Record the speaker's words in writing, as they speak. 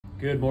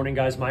Good morning,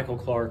 guys. Michael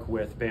Clark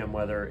with BAM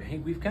Weather. Hey,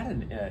 we've got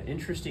an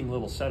interesting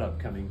little setup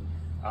coming.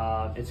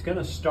 It's going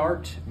to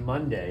start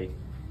Monday.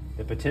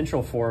 The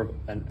potential for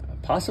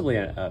possibly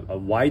a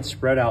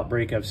widespread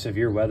outbreak of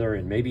severe weather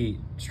and maybe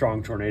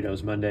strong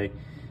tornadoes Monday.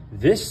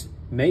 This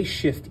may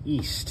shift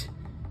east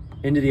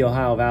into the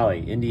Ohio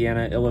Valley,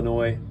 Indiana,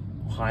 Illinois,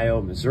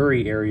 Ohio,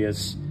 Missouri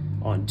areas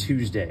on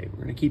Tuesday.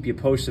 We're going to keep you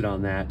posted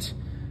on that,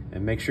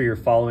 and make sure you're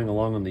following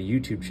along on the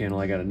YouTube channel.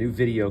 I got a new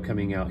video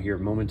coming out here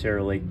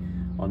momentarily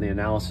on the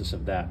analysis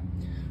of that.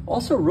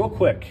 Also, real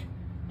quick,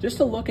 just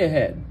a look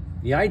ahead.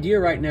 The idea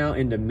right now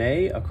into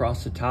May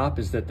across the top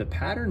is that the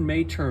pattern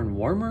may turn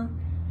warmer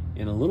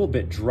and a little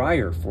bit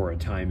drier for a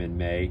time in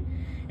May.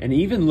 And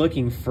even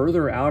looking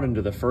further out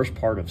into the first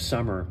part of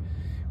summer,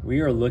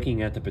 we are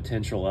looking at the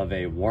potential of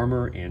a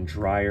warmer and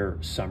drier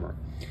summer.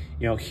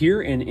 You know,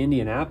 here in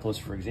Indianapolis,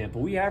 for example,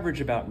 we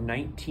average about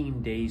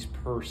 19 days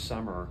per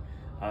summer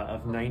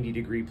of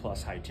 90-degree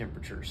plus high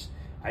temperatures.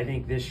 I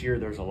think this year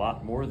there's a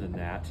lot more than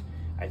that.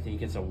 I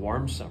think it's a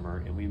warm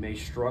summer and we may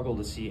struggle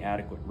to see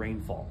adequate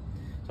rainfall.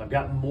 So I've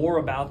got more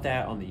about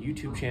that on the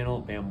YouTube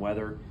channel, BAM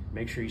Weather.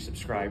 Make sure you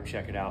subscribe,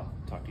 check it out.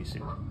 Talk to you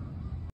soon.